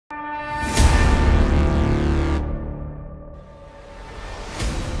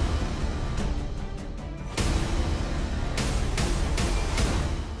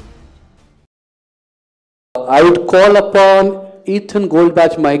I would call upon Ethan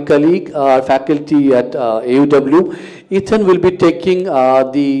Goldbatch, my colleague, faculty at AUW. Ethan will be taking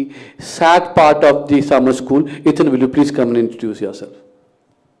the SAT part of the summer school. Ethan, will you please come and introduce yourself?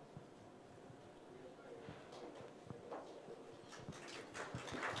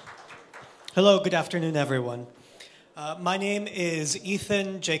 Hello, good afternoon, everyone. My name is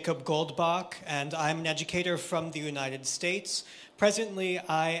Ethan Jacob Goldbach, and I'm an educator from the United States. Presently,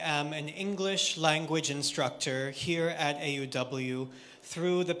 I am an English language instructor here at AUW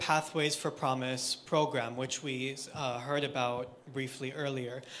through the Pathways for Promise program, which we heard about briefly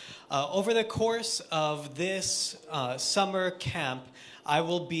earlier. Over the course of this summer camp, I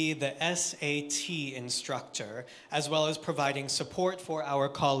will be the SAT instructor, as well as providing support for our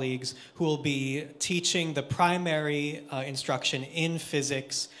colleagues who will be teaching the primary instruction in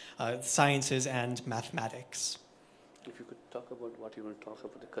physics, sciences, and mathematics. If you could talk about what you want to talk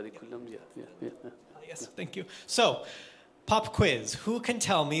about, the curriculum, yeah. Yes, thank you. So, pop quiz. Who can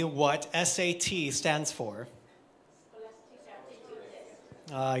tell me what SAT stands for?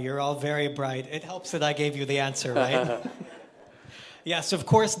 You're all very bright. It helps that I gave you the answer, right? Yes, of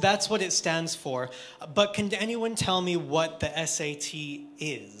course, that's what it stands for. But can anyone tell me what the SAT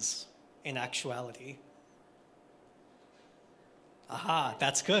is in actuality? Aha,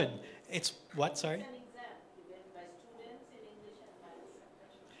 that's good. It's what, sorry? It's an exam given by students in English and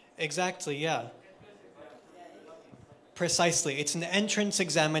maths. Exactly, yeah. Precisely. It's an entrance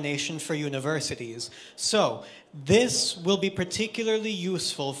examination for universities. So this will be particularly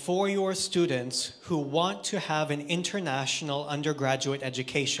useful for your students who want to have an international undergraduate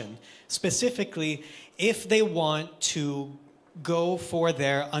education. Specifically, if they want to go for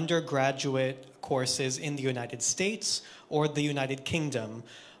their undergraduate courses in the United States or the United Kingdom.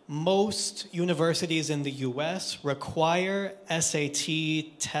 Most universities in the US require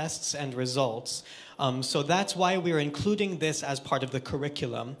SAT tests and results. So that's why we're including this as part of the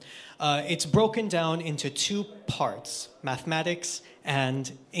curriculum. It's broken down into two parts, mathematics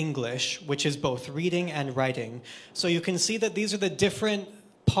and English, which is both reading and writing. So you can see that these are the different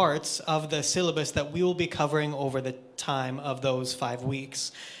parts of the syllabus that we will be covering over the time of those 5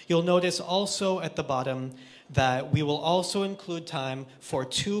 weeks. You'll notice also at the bottom that we will also include time for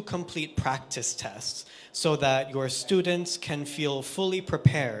 2 complete practice tests so that your students can feel fully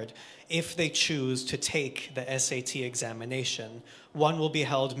prepared if they choose to take the SAT examination. One will be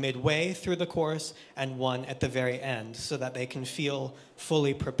held midway through the course and one at the very end so that they can feel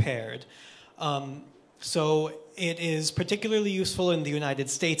fully prepared. So it is particularly useful in the United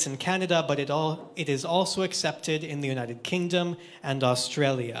States and Canada, but it is also accepted in the United Kingdom and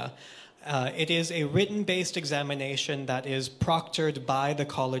Australia. It is a written-based examination that is proctored by the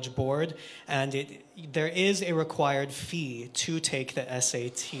College Board, and there is a required fee to take the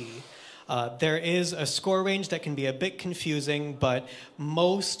SAT. There is a score range that can be a bit confusing, but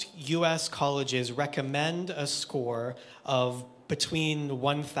most US colleges recommend a score of between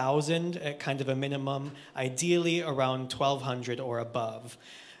 1,000 at kind of a minimum, ideally around 1,200 or above.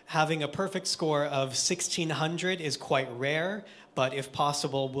 Having a perfect score of 1,600 is quite rare, but if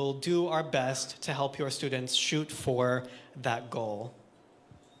possible, we'll do our best to help your students shoot for that goal.